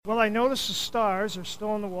Well, I notice the stars are still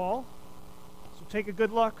on the wall, so take a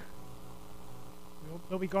good look.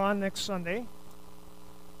 They'll be gone next Sunday.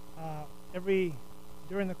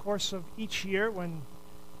 During the course of each year, when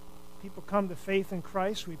people come to faith in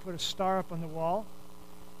Christ, we put a star up on the wall.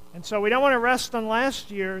 And so we don't want to rest on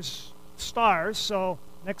last year's stars, so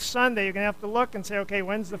next Sunday you're going to have to look and say, okay,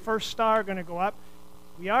 when's the first star going to go up?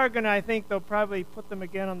 We are going to, I think, they'll probably put them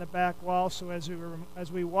again on the back wall, so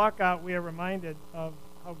as we walk out, we are reminded of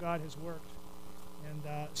how God has worked.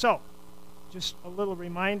 And so, just a little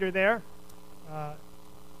reminder there.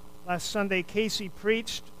 Last Sunday, Casey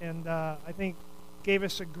preached, and I think gave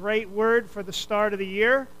us a great word for the start of the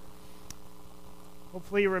year.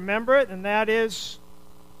 Hopefully you remember it, and that is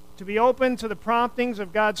to be open to the promptings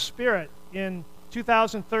of God's Spirit in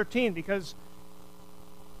 2013, because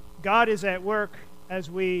God is at work as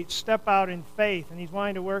we step out in faith, and He's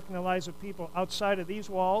wanting to work in the lives of people outside of these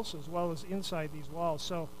walls as well as inside these walls.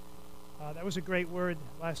 So that was a great word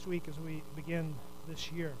last week as we begin this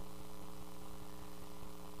year.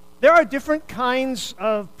 There are different kinds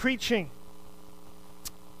of preaching.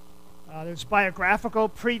 There's biographical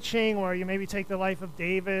preaching, where you maybe take the life of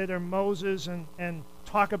David or Moses and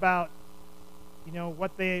talk about,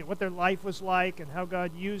 what their life was like and how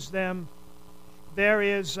God used them. There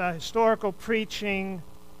is historical preaching.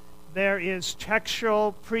 There is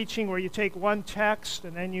textual preaching, where you take one text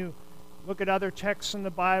and then you look at other texts in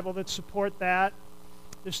the Bible that support that.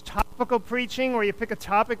 There's topical preaching, where you pick a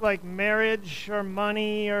topic like marriage or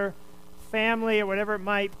money or family or whatever it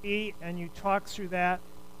might be, and you talk through that.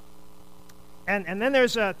 And then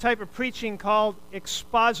there's a type of preaching called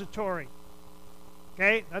expository.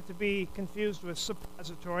 Okay? Not to be confused with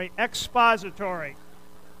suppository. Expository.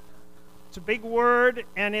 It's a big word,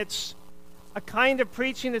 and it's a kind of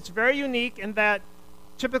preaching that's very unique in that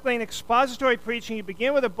typically in expository preaching, you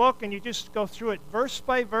begin with a book and you just go through it verse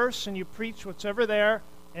by verse, and you preach what's ever there,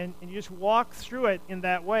 and you just walk through it in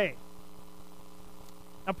that way.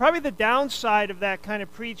 Now, probably the downside of that kind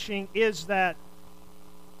of preaching is that,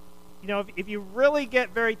 if you really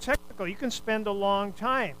get very technical, you can spend a long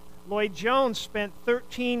time. Lloyd Jones spent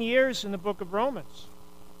 13 years in the book of Romans,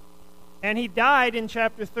 and he died in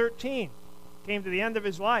chapter 13, came to the end of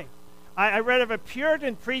his life. I read of a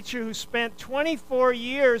Puritan preacher who spent 24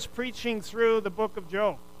 years preaching through the book of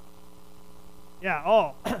Job.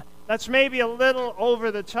 Yeah, that's maybe a little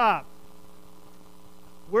over the top.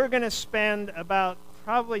 We're going to spend about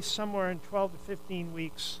probably somewhere in 12 to 15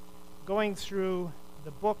 weeks going through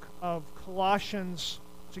the book of Colossians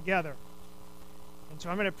together. And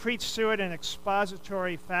so I'm going to preach through it in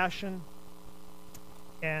expository fashion.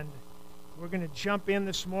 And we're going to jump in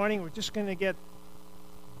this morning. We're just going to get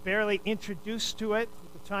barely introduced to it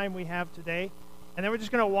with the time we have today. And then we're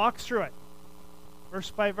just going to walk through it, verse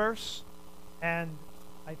by verse. And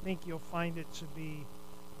I think you'll find it to be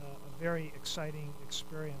a very exciting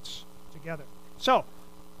experience together. So,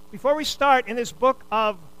 before we start in this book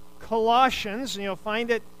of Colossians, and you'll find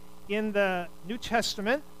it in the New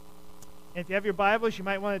Testament. And if you have your Bibles, you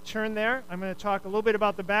might want to turn there. I'm going to talk a little bit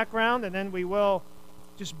about the background, and then we will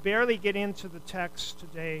just barely get into the text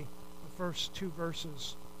today, the first two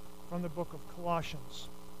verses from the book of Colossians.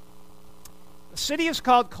 The city is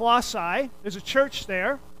called Colossae. There's a church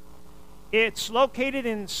there. It's located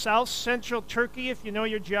in south-central Turkey, if you know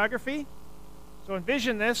your geography. So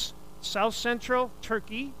envision this, south-central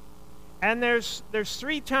Turkey. And there's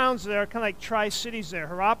three towns that are kind of like tri-cities there.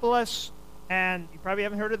 Hierapolis, and you probably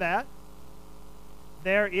haven't heard of that.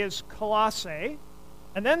 There is Colossae.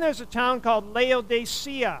 And then there's a town called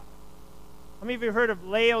Laodicea. How many of you have heard of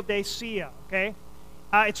Laodicea? Okay,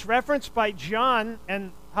 it's referenced by John,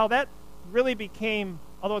 and how that really became,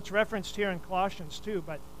 although it's referenced here in Colossians too,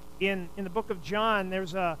 but in the book of John,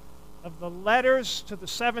 there's of the letters to the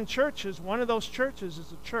seven churches, one of those churches is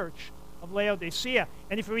the church of Laodicea.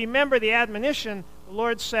 And if you remember the admonition, the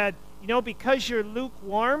Lord said, because you're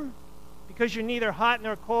lukewarm, because you're neither hot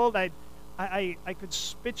nor cold, I could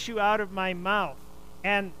spit you out of my mouth.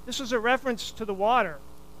 And this is a reference to the water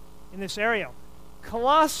in this area.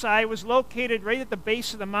 Colossae was located right at the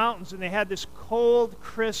base of the mountains, and they had this cold,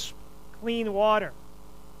 crisp, clean water.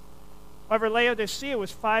 However, Laodicea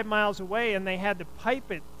was 5 miles away, and they had to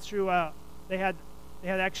pipe it through they had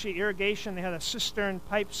actually irrigation. They had a cistern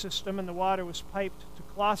pipe system, and the water was piped to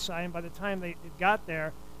Colossae, and by the time it got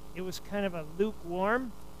there, it was kind of a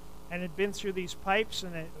lukewarm, and had been through these pipes,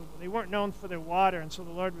 and they weren't known for their water. And so the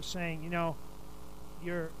Lord was saying,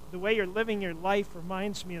 the way you're living your life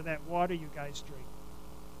reminds me of that water you guys drink.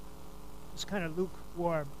 It's kind of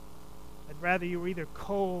lukewarm. I'd rather you were either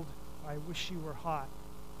cold or I wish you were hot.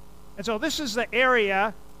 And so this is the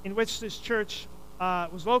area in which this church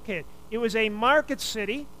was located. It was a market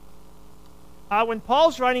city. When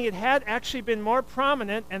Paul's writing, it had actually been more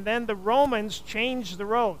prominent, and then the Romans changed the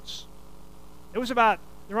roads. It was about,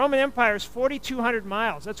 the Roman Empire is 4,200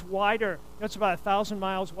 miles. That's wider. That's about 1,000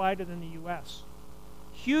 miles wider than the U.S.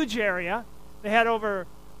 Huge area. They had over,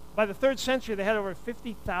 by the 3rd century, they had over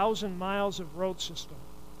 50,000 miles of road system.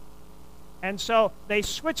 And so they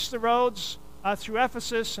switched the roads through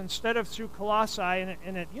Ephesus instead of through Colossae.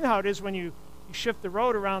 And it, you know how it is when you shift the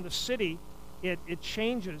road around the city, it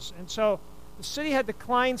changes. And so the city had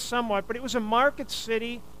declined somewhat, but it was a market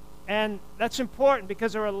city. And that's important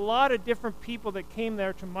because there were a lot of different people that came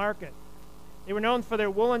there to market. They were known for their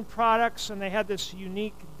woolen products, and they had this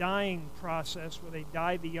unique dyeing process where they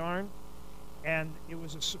dyed the yarn. And it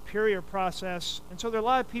was a superior process. And so there were a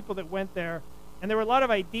lot of people that went there. And there were a lot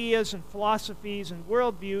of ideas and philosophies and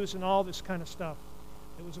worldviews and all this kind of stuff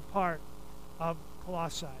that was a part of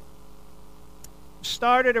Colossae. It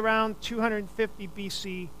started around 250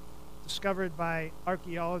 BC, discovered by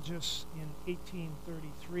archaeologists in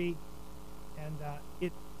 1833. And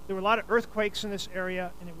there were a lot of earthquakes in this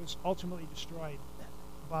area, and it was ultimately destroyed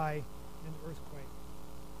by an earthquake.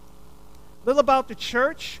 A little about the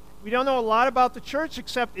church. We don't know a lot about the church,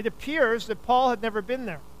 except it appears that Paul had never been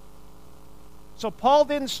there. So Paul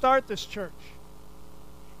didn't start this church.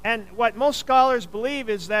 And what most scholars believe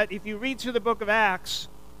is that if you read through the book of Acts,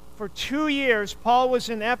 for 2 years Paul was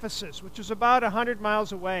in Ephesus, which was about 100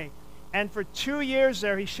 miles away. And for 2 years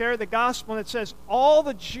there he shared the gospel, and it says all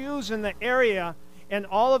the Jews in the area and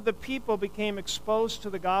all of the people became exposed to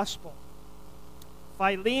the gospel.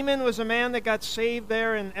 Philemon was a man that got saved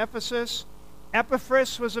there in Ephesus.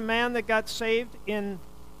 Epaphras was a man that got saved in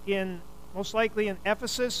most likely in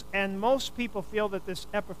Ephesus, and most people feel that this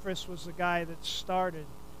Epaphras was the guy that started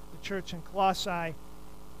the church in Colossae.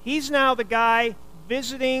 He's now the guy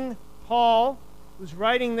visiting Paul, who's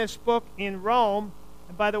writing this book in Rome.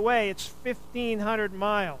 And by the way, it's 1,500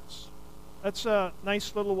 miles. That's a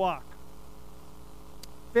nice little walk.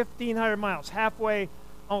 1,500 miles,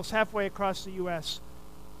 almost halfway across the U.S.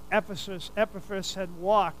 Epaphras had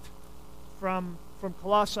walked from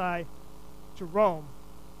Colossae to Rome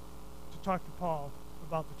to talk to Paul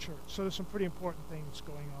about the church. So there's some pretty important things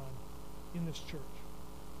going on in this church.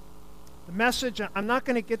 The message, I'm not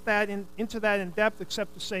going to get into that in depth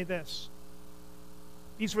except to say this.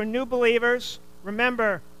 These were new believers.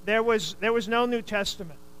 Remember, there was no New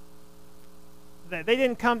Testament. They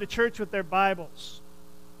didn't come to church with their Bibles.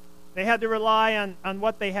 They had to rely on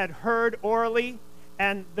what they had heard orally.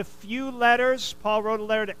 And the few letters, Paul wrote a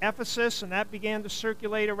letter to Ephesus, and that began to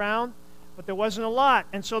circulate around. But there wasn't a lot.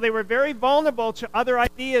 And so they were very vulnerable to other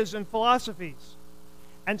ideas and philosophies.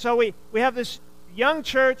 And so we have this young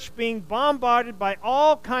church being bombarded by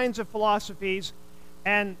all kinds of philosophies.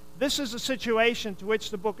 And this is the situation to which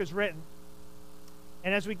the book is written.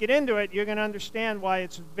 And as we get into it, you're going to understand why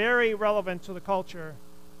it's very relevant to the culture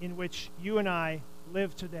in which you and I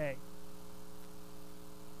live today.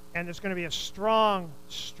 And there's going to be a strong,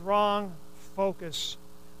 strong focus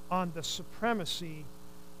on the supremacy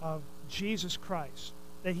of Jesus Christ.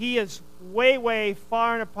 That he is way, way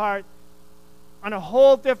far and apart on a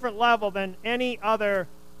whole different level than any other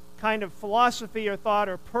kind of philosophy or thought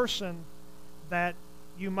or person that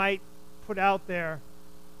you might put out there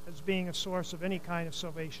as being a source of any kind of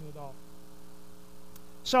salvation at all.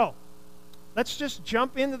 So, let's just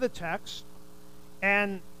jump into the text.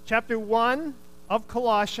 And chapter 1 of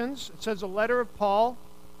Colossians, it says a letter of Paul.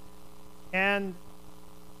 And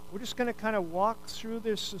we're just going to kind of walk through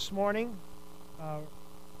this morning.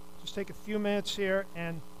 Just take a few minutes here,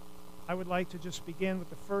 and I would like to just begin with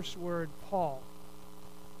the first word, Paul.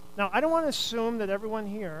 Now, I don't want to assume that everyone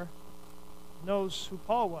here knows who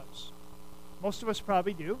Paul was. Most of us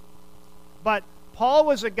probably do. But Paul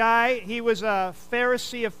was a guy, he was a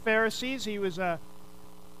Pharisee of Pharisees. He was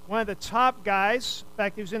one of the top guys. In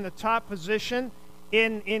fact, he was in the top position.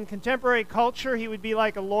 In contemporary culture, he would be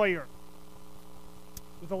like a lawyer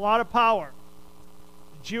with a lot of power.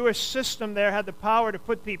 The Jewish system there had the power to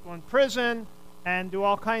put people in prison and do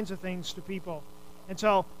all kinds of things to people. And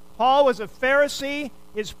so Paul was a Pharisee.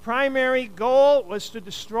 His primary goal was to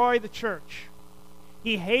destroy the church.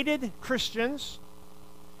 He hated Christians.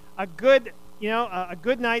 A good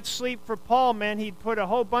night's sleep for Paul meant he'd put a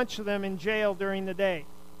whole bunch of them in jail during the day.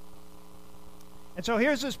 And so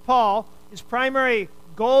here's this Paul. His primary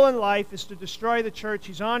goal in life is to destroy the church.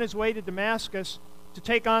 He's on his way to Damascus to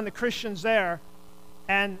take on the Christians there.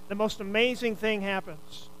 And the most amazing thing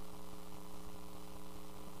happens.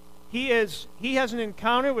 He has an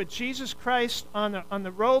encounter with Jesus Christ on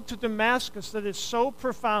the road to Damascus that is so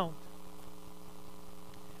profound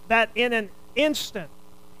that in instant,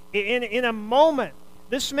 in a moment,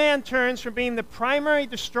 this man turns from being the primary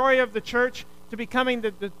destroyer of the church to becoming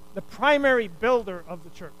the primary builder of the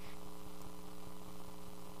church.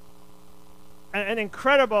 An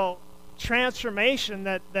incredible transformation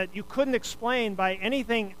that you couldn't explain by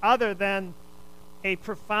anything other than a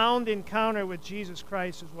profound encounter with Jesus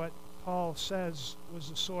Christ is what Paul says was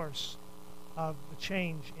the source of the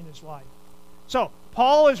change in his life. So,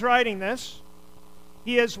 Paul is writing this.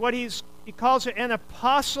 He is what he calls it an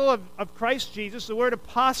apostle of Christ Jesus. The word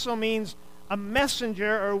apostle means a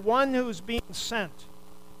messenger or one who's being sent.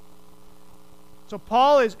 So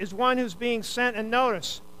Paul is one who's being sent, and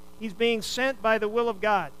notice, he's being sent by the will of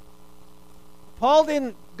God. Paul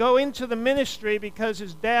didn't go into the ministry because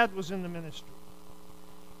his dad was in the ministry.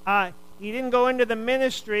 He didn't go into the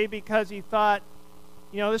ministry because he thought,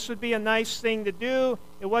 this would be a nice thing to do.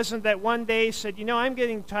 It wasn't that one day he said, I'm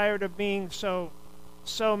getting tired of being so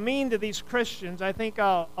mean to these Christians. I think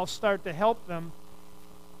I'll start to help them.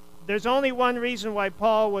 There's only one reason why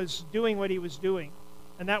Paul was doing what he was doing,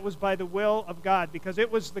 and that was by the will of God, because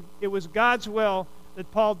it was God's will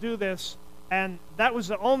that Paul do this, and that was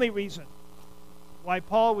the only reason why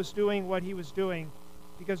Paul was doing what he was doing,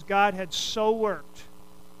 because God had so worked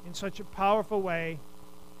in such a powerful way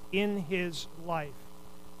in his life.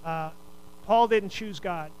 Paul didn't choose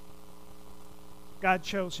God. God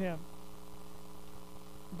chose him.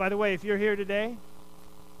 By the way, if you're here today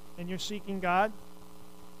and you're seeking God,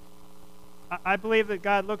 I believe that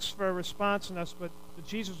God looks for a response in us, but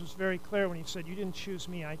Jesus was very clear when he said, you didn't choose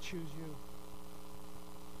me, I choose you.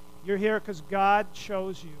 You're here because God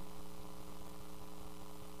chose you.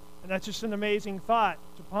 And that's just an amazing thought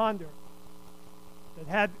to ponder. That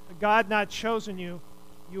had God not chosen you,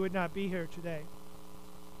 you would not be here today.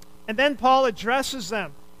 And then Paul addresses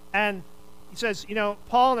them. And he says,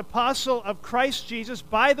 Paul, an apostle of Christ Jesus,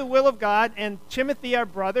 by the will of God, and Timothy, our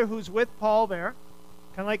brother, who's with Paul there,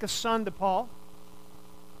 kind of like a son to Paul,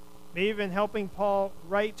 maybe even helping Paul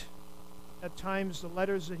write at times the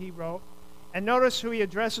letters that he wrote. And notice who he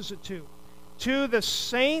addresses it to. To the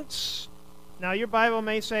saints. Now your Bible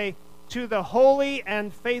may say, to the holy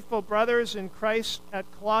and faithful brothers in Christ at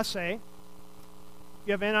Colossae. If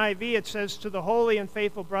you have NIV, it says, to the holy and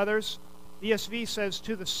faithful brothers. The ESV says,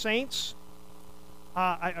 to the saints.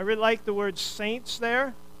 I really like the word saints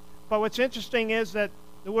there. But what's interesting is that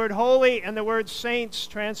the word holy and the word saints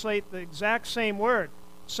translate the exact same word.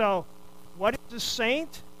 So, what is a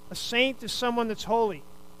saint? A saint is someone that's holy.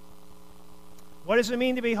 What does it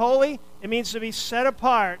mean to be holy? It means to be set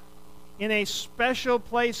apart in a special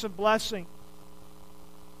place of blessing.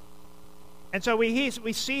 And so we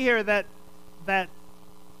see here that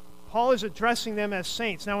Paul is addressing them as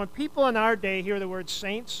saints. Now, when people in our day hear the word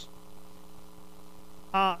saints,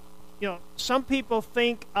 some people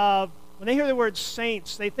think of, when they hear the word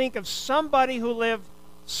saints, they think of somebody who lived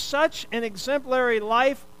such an exemplary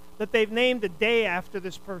life that they've named a day after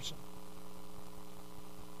this person.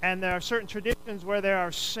 And there are certain traditions where there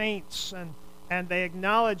are saints, and they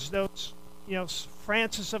acknowledge those,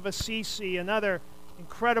 Francis of Assisi and other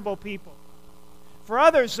incredible people. For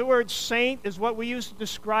others, the word saint is what we use to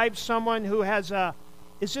describe someone who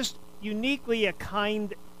is just uniquely a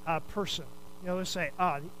kind person. Let's say,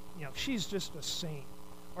 she's just a saint,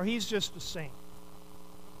 or he's just a saint.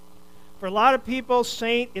 For a lot of people,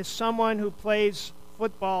 saint is someone who plays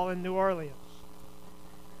football in New Orleans.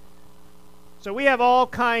 So we have all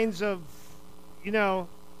kinds of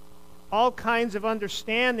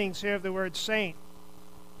understandings here of the word saint.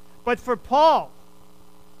 But for Paul,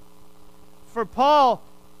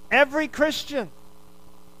 every Christian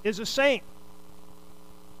is a saint.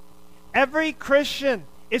 Every Christian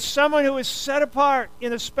is someone who is set apart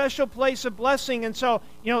in a special place of blessing. And so,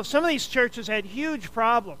 some of these churches had huge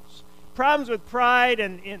problems with pride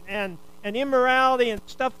and immorality and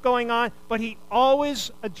stuff going on, but he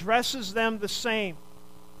always addresses them the same,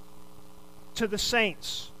 to the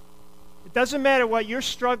saints. It doesn't matter what you're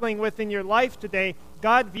struggling with in your life today,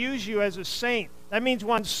 God views you as a saint. That means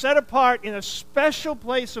one set apart in a special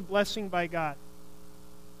place of blessing by God.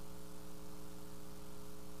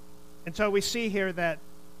 And so we see here that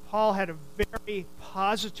Paul had a very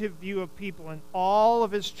positive view of people in all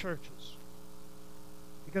of his churches,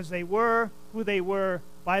 because they were who they were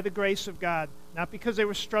by the grace of God, not because they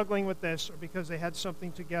were struggling with this or because they had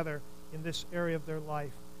something together in this area of their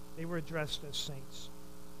life. They were addressed as saints.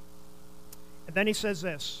 And then he says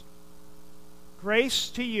this, grace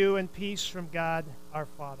to you and peace from God our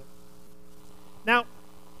Father. Now,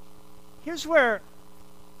 here's where,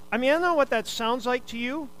 I don't know what that sounds like to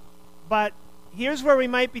you, but here's where we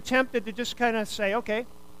might be tempted to just kind of say, okay,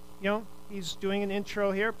 he's doing an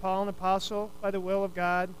intro here. Paul, an apostle by the will of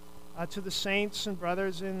God, to the saints and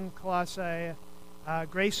brothers in Colossae,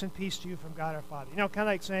 grace and peace to you from God our Father. You know, kind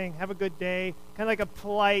of like saying, have a good day, kind of like a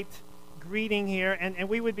polite greeting here. And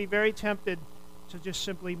we would be very tempted to just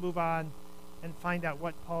simply move on and find out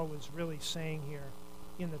what Paul was really saying here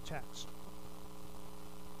in the text.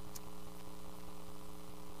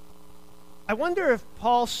 I wonder if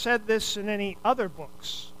Paul said this in any other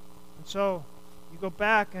books. And so you go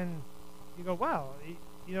back and you go, wow,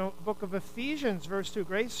 you know, book of Ephesians, verse 2,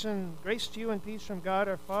 grace to you and peace from God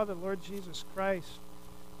our Father, Lord Jesus Christ.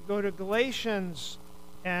 You go to Galatians,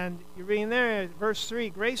 and you're reading there, verse 3,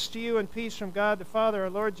 grace to you and peace from God the Father, our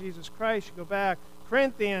Lord Jesus Christ. You go back,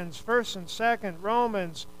 Corinthians, 1st and 2nd,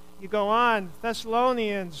 Romans. You go on,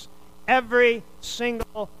 Thessalonians, every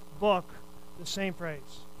single book, the same phrase.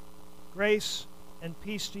 Grace and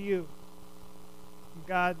peace to you from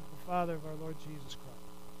God the Father of our Lord Jesus Christ.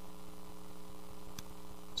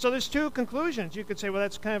 So there's two conclusions. You could say, well,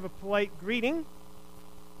 that's kind of a polite greeting.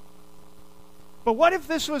 But what if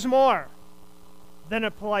this was more than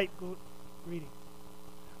a polite greeting?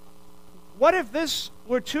 What if this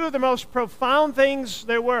were two of the most profound things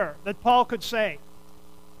there were that Paul could say?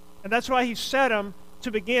 And that's why he said them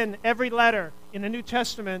to begin every letter in the New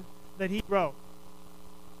Testament that he wrote.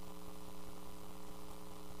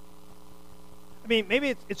 I mean,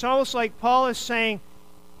 maybe it's almost like Paul is saying,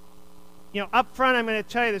 you know, up front I'm going to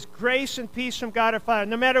tell you this, grace and peace from God our Father.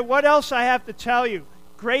 No matter what else I have to tell you,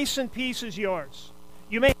 grace and peace is yours.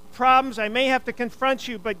 You may have problems, I may have to confront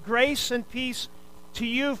you, but grace and peace to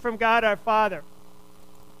you from God our Father.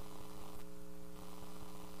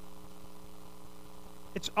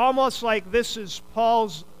 It's almost like this is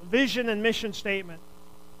Paul's vision and mission statement,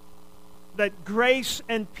 that grace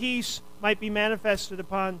and peace might be manifested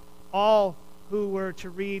upon all who were to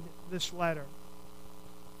read this letter.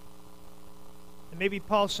 And maybe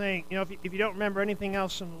Paul's saying, you know, if you don't remember anything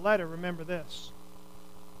else in the letter, remember this.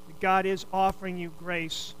 That God is offering you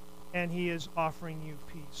grace and he is offering you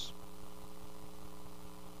peace.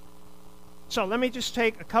 So let me just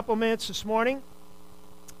take a couple minutes this morning,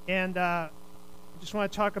 and I just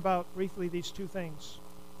want to talk about briefly these two things.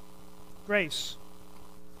 Grace.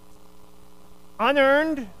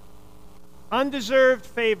 Unearned, undeserved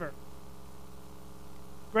favor.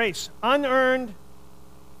 Grace. Unearned,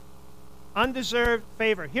 undeserved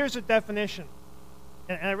favor. Here's a definition,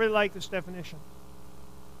 and I really like this definition.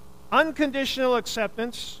 Unconditional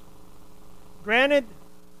acceptance granted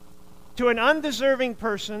to an undeserving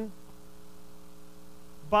person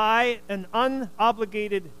by an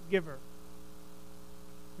unobligated giver.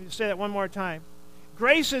 Let me say that one more time.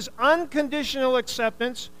 Grace is unconditional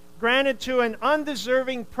acceptance granted to an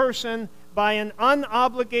undeserving person by an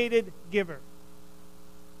unobligated giver.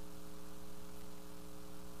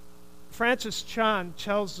 Francis Chan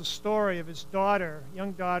tells the story of his daughter,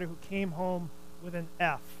 young daughter, who came home with an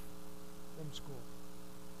F from school,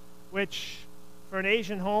 which for an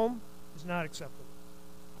Asian home is not acceptable.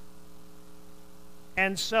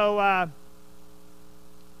 And so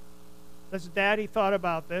as a dad, he thought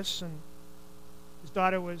about this, and his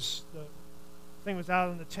daughter the thing was out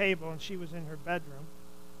on the table, and she was in her bedroom.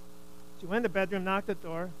 She went in the bedroom, knocked at the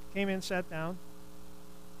door, came in, sat down,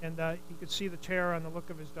 and he could see the terror on the look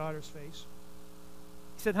of his daughter's face.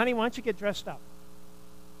 He said, honey, why don't you get dressed up?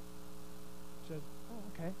 She said, oh,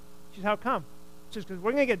 okay. She said, how come? He says, because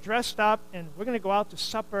we're going to get dressed up, and we're going to go out to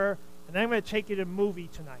supper, and then I'm going to take you to a movie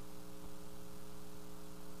tonight.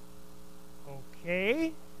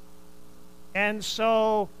 Okay. And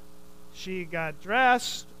so she got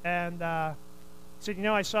dressed, and said, you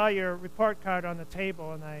know, I saw your report card on the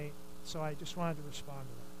table, and so I just wanted to respond to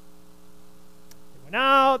that. Went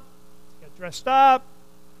out, got dressed up,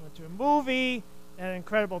 went to a movie, had an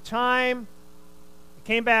incredible time. He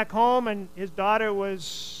came back home, and his daughter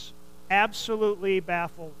was absolutely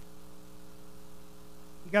baffled.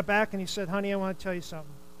 He got back and he said, honey, I want to tell you something.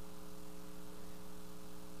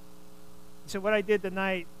 He said, what I did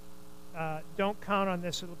tonight, don't count on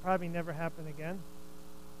this. It'll probably never happen again.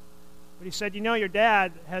 But he said, you know, your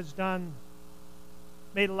dad has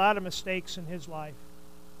made a lot of mistakes in his life.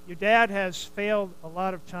 Your dad has failed a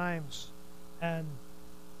lot of times, and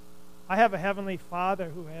I have a heavenly Father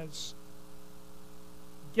who has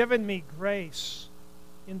given me grace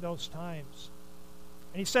in those times.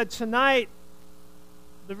 And he said, tonight,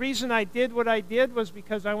 the reason I did what I did was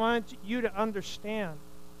because I wanted you to understand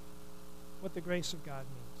what the grace of God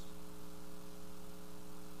means.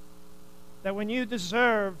 That when you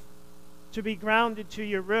deserve to be grounded to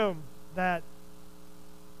your room, that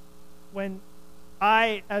when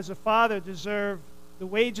I, as a father, deserve the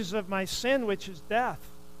wages of my sin, which is death,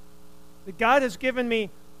 That God has given me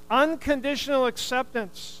unconditional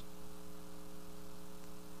acceptance.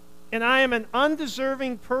 And I am an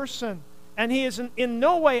undeserving person. And He is in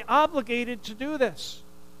no way obligated to do this.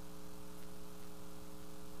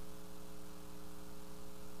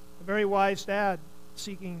 A very wise dad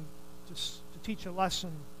seeking to teach a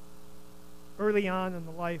lesson early on in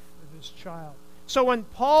the life of his child. So when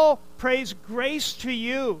Paul prays grace to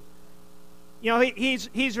you,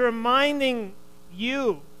 he's reminding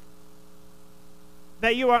you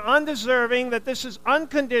that you are undeserving, that this is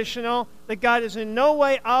unconditional, that God is in no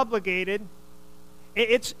way obligated.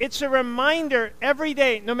 It's a reminder every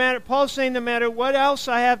day, Paul's saying, no matter what else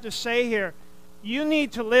I have to say here, you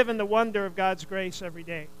need to live in the wonder of God's grace every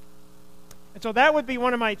day. And so that would be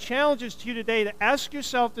one of my challenges to you today, to ask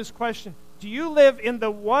yourself this question: do you live in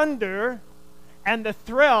the wonder and the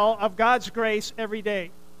thrill of God's grace every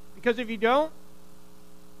day? Because if you don't,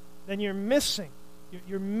 then you're missing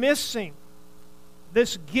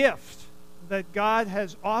this gift that God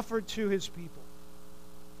has offered to His people.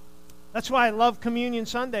 That's why I love Communion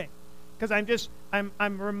Sunday, because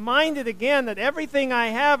I'm reminded again that everything I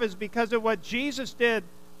have is because of what Jesus did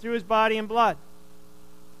through His body and blood.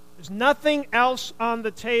 There's nothing else on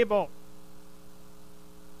the table,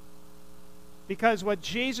 because what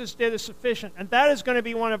Jesus did is sufficient. And that is going to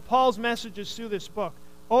be one of Paul's messages through this book,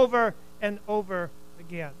 over and over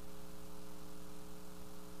again.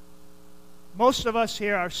 Most of us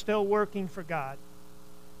here are still working for God,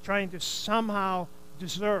 trying to somehow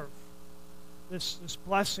deserve this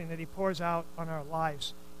blessing that He pours out on our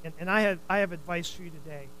lives. And I have advice for you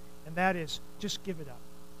today, and that is, just give it up.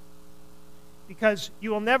 Because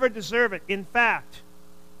you will never deserve it. In fact,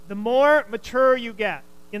 the more mature you get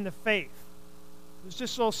in the faith, there's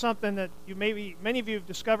just a little something that many of you have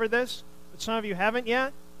discovered this, but some of you haven't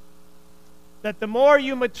yet, that the more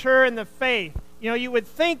you mature in the faith, you would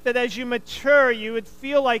think that as you mature, you would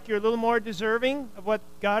feel like you're a little more deserving of what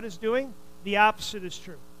God is doing. The opposite is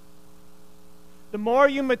true. The more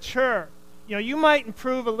you mature, you might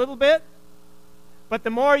improve a little bit, but the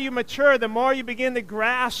more you mature, the more you begin to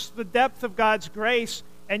grasp the depth of God's grace,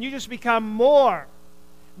 and you just become more,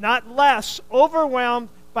 not less, overwhelmed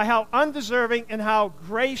by how undeserving and how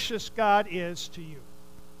gracious God is to you.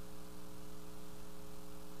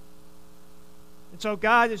 And so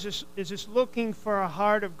God is just looking for a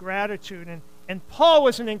heart of gratitude. And Paul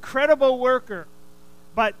was an incredible worker,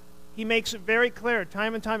 but he makes it very clear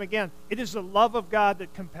time and time again, it is the love of God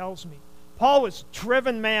that compels me. Paul was a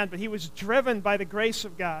driven man, but he was driven by the grace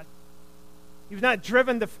of God. He was not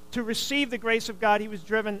driven to receive the grace of God. He was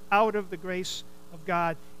driven out of the grace of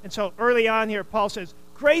God. And so early on here, Paul says,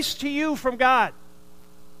 grace to you from God.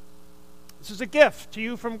 This is a gift to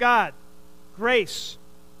you from God. Grace.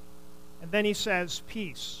 And then he says,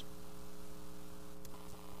 peace.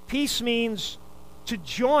 Peace means to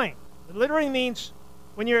join. It literally means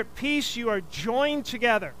when you're at peace, you are joined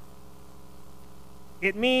together.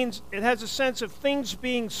 It means, it has a sense of things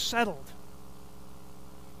being settled.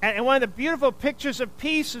 And one of the beautiful pictures of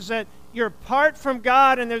peace is that you're apart from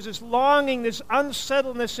God and there's this longing, this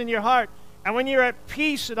unsettledness in your heart. And when you're at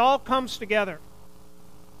peace, it all comes together.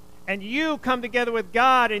 And you come together with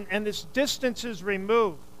God, and this distance is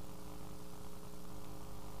removed.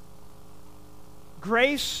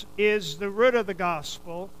 Grace is the root of the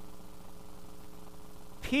gospel.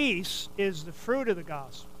 Peace is the fruit of the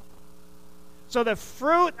gospel. So the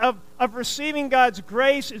fruit of receiving God's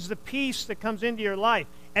grace is the peace that comes into your life.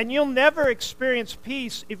 And you'll never experience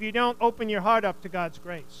peace if you don't open your heart up to God's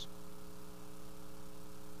grace.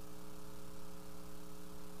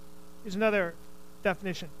 Here's another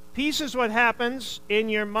definition. Peace is what happens in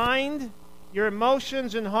your mind, your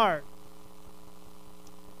emotions, and heart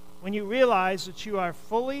when you realize that you are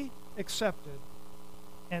fully accepted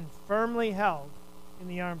and firmly held in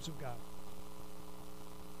the arms of God.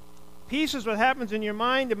 Peace is what happens in your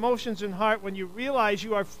mind, emotions, and heart when you realize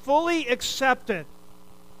you are fully accepted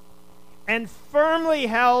and firmly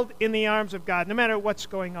held in the arms of God, no matter what's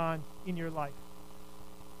going on in your life.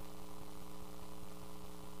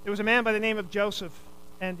 There was a man by the name of Joseph,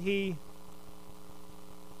 and the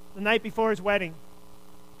night before his wedding,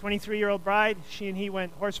 23-year-old bride, she and he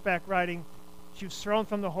went horseback riding. She was thrown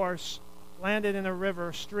from the horse, landed in a river,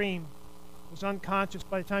 a stream, was unconscious.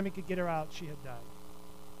 By the time he could get her out, she had died.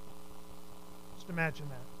 Just imagine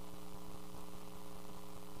that.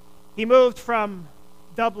 He moved from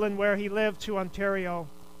Dublin, where he lived, to Ontario,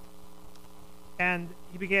 and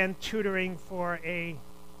he began tutoring for a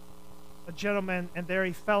gentleman, and there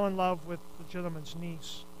he fell in love with the gentleman's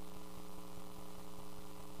niece.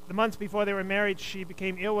 The months before they were married, she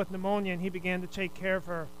became ill with pneumonia, and he began to take care of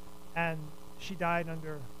her, and she died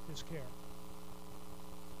under his care.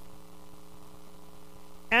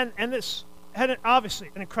 And this had obviously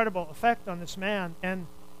an incredible effect on this man.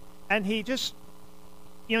 And he just,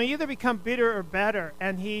 you either become bitter or better.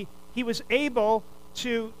 And he was able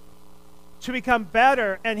to become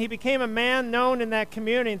better, and he became a man known in that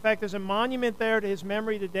community. In fact, there's a monument there to his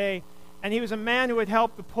memory today. And he was a man who would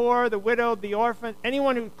help the poor, the widowed, the orphan,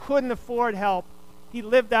 anyone who couldn't afford help. He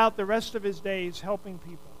lived out the rest of his days helping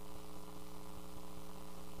people.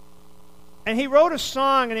 And he wrote a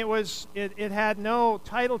song, and it had no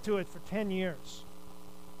title to it for 10 years.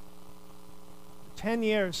 10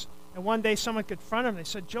 years. And one day someone confronted him. They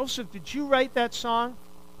said, "Joseph, did you write that song?"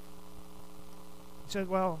 He said,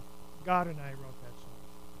 "Well, God and I wrote that song."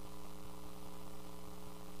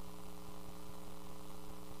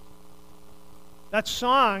 That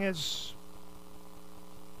song is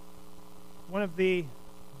one of the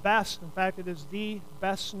best. In fact, it is the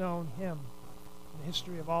best known hymn in the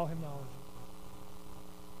history of all hymnology.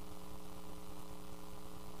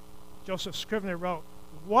 Joseph Scrivener wrote,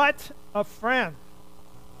 "What a friend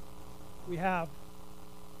we have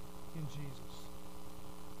in Jesus."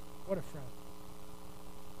 What a friend.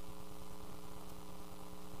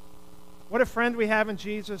 What a friend we have in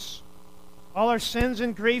Jesus. All our sins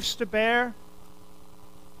and griefs to bear.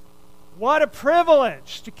 What a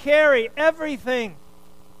privilege to carry everything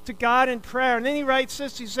to God in prayer. And then he writes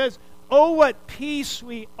this, he says, "Oh, what peace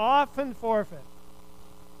we often forfeit.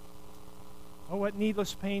 Oh, what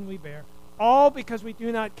needless pain we bear. All because we do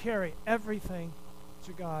not carry everything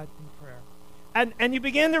to God in prayer." And you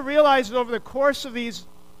begin to realize that over the course of these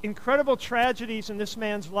incredible tragedies in this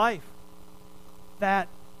man's life, that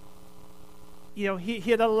he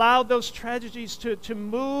had allowed those tragedies to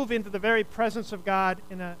move into the very presence of God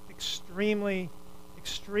in an extremely,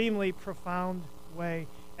 extremely profound way.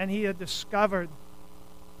 And he had discovered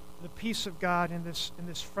the peace of God in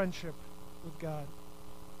this friendship with God.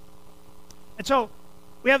 And so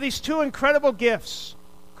we have these two incredible gifts,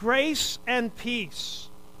 grace and peace,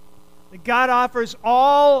 that God offers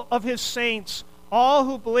all of his saints, all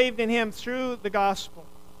who believed in him through the gospel.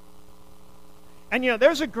 And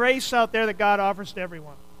there's a grace out there that God offers to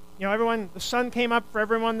everyone. Everyone, the sun came up for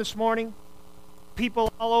everyone this morning.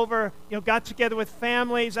 People all over, got together with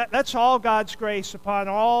families. That's all God's grace upon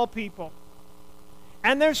all people.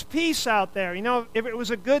 And there's peace out there. If it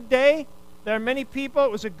was a good day, there are many people,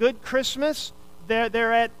 it was a good Christmas,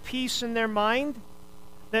 they're at peace in their mind.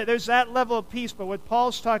 There's that level of peace. But what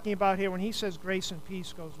Paul's talking about here when he says grace and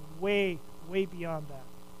peace goes way, way beyond that.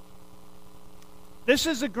 This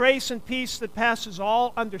is a grace and peace that passes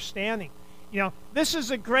all understanding. This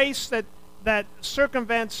is a grace that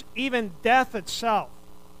circumvents even death itself.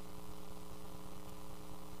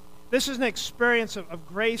 This is an experience of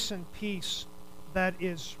grace and peace that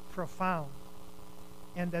is profound.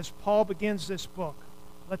 And as Paul begins this book,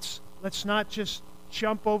 let's not just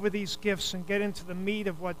jump over these gifts and get into the meat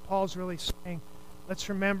of what Paul's really saying. Let's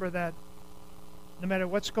remember that no matter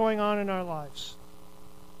what's going on in our lives,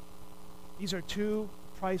 these are two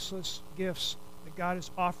priceless gifts that God is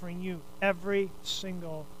offering you every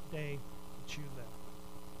single day that you live.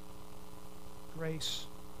 Grace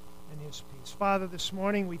and his peace. Father, this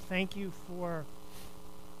morning we thank you for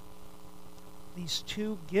these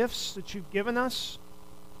two gifts that you've given us.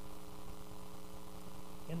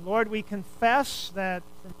 And Lord, we confess that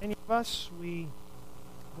for many of us, we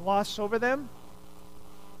gloss over them.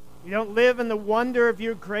 We don't live in the wonder of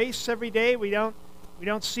your grace every day. We don't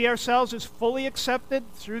see ourselves as fully accepted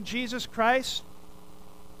through Jesus Christ.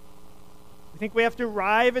 We think we have to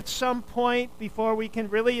arrive at some point before we can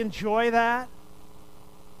really enjoy that.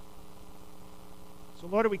 So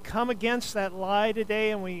Lord, we come against that lie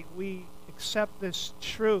today, and we accept this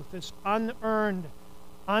truth, this unearned,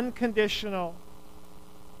 unconditional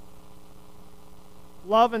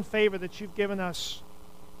love and favor that you've given us,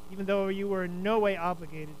 even though you were in no way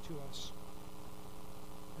obligated to us.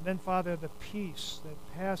 And then, Father, the peace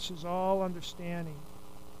that passes all understanding.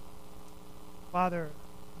 Father,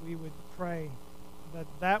 we would pray that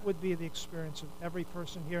that would be the experience of every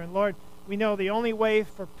person here. And Lord, we know the only way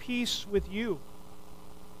for peace with you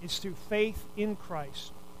is through faith in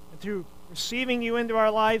Christ, and through receiving you into our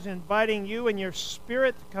lives and inviting you and your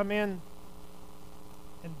Spirit to come in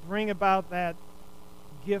and bring about that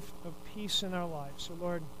gift of peace in our lives. So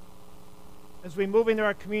Lord, as we move into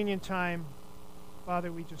our communion time,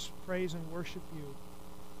 Father, we just praise and worship you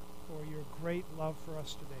for your great love for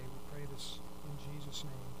us today. We pray this in Jesus'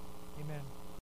 name. Amen.